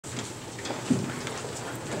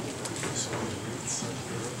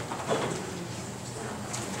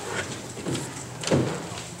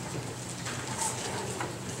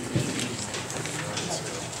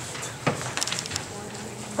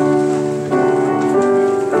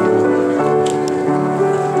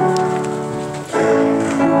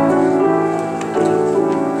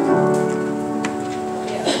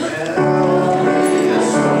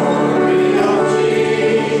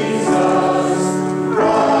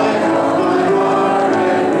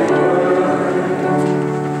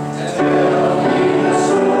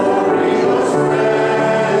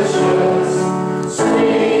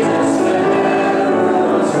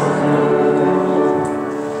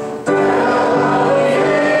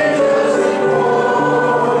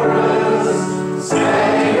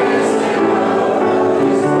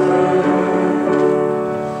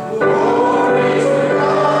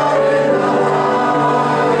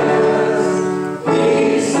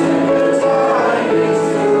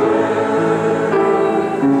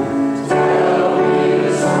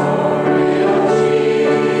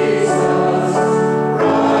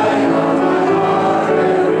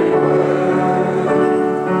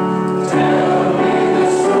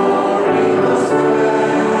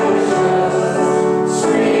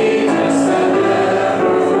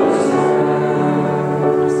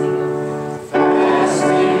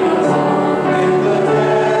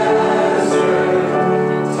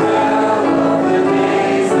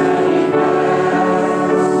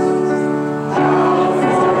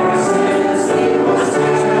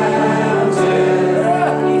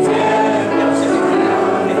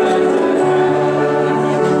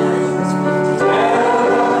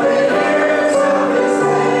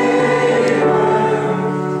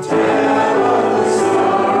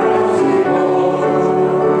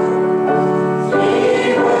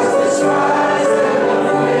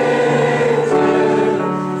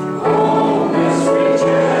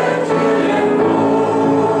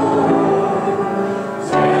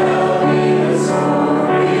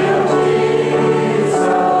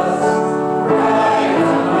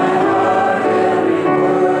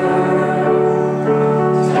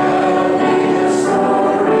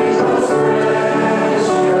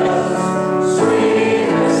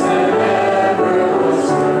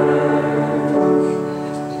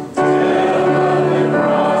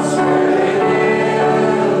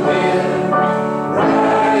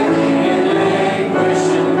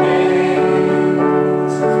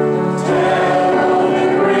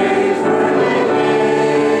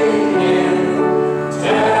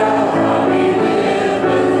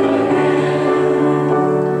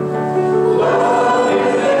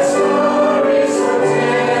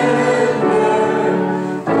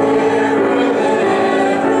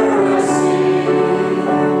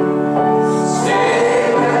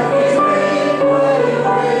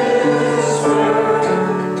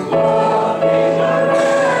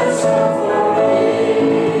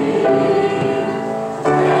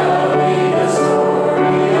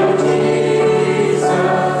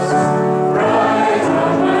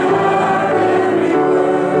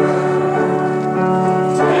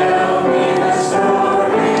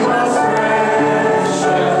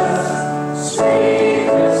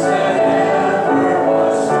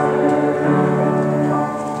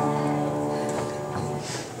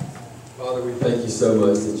Father, we thank you so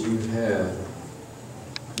much that you have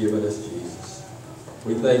given us Jesus.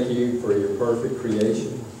 We thank you for your perfect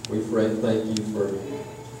creation. We thank you for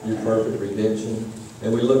your perfect redemption.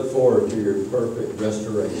 And we look forward to your perfect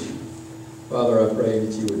restoration. Father, I pray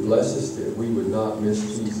that you would bless us, that we would not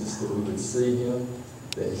miss Jesus, that we would see him,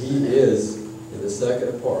 that he is in the second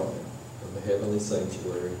apartment of the heavenly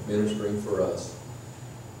sanctuary, ministering for us.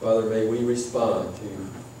 Father, may we respond to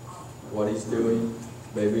what he's doing.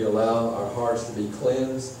 May we allow our hearts to be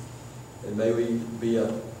cleansed, and may we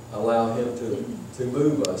allow him to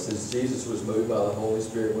move us as Jesus was moved by the Holy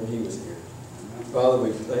Spirit when he was here. Father,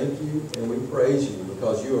 we thank you and we praise you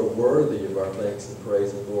because you are worthy of our thanks and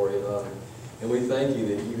praise and glory and honor. And we thank you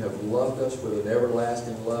that you have loved us with an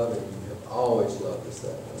everlasting love, and you have always loved us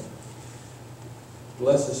that way.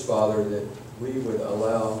 Bless us, Father, that we would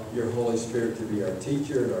allow your Holy Spirit to be our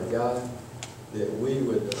teacher and our guide, that we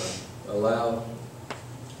would allow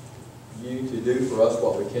you to do for us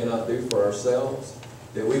what we cannot do for ourselves,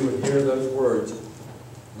 that we would hear those words,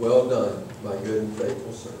 "Well done, my good and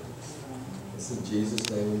faithful servant." It's in Jesus'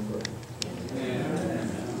 name we pray. Amen.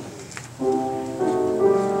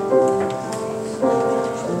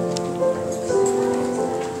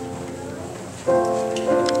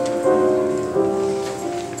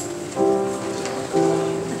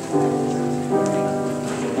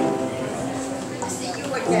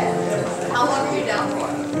 How long are you down for?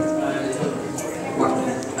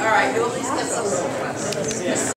 All right, do at least get some.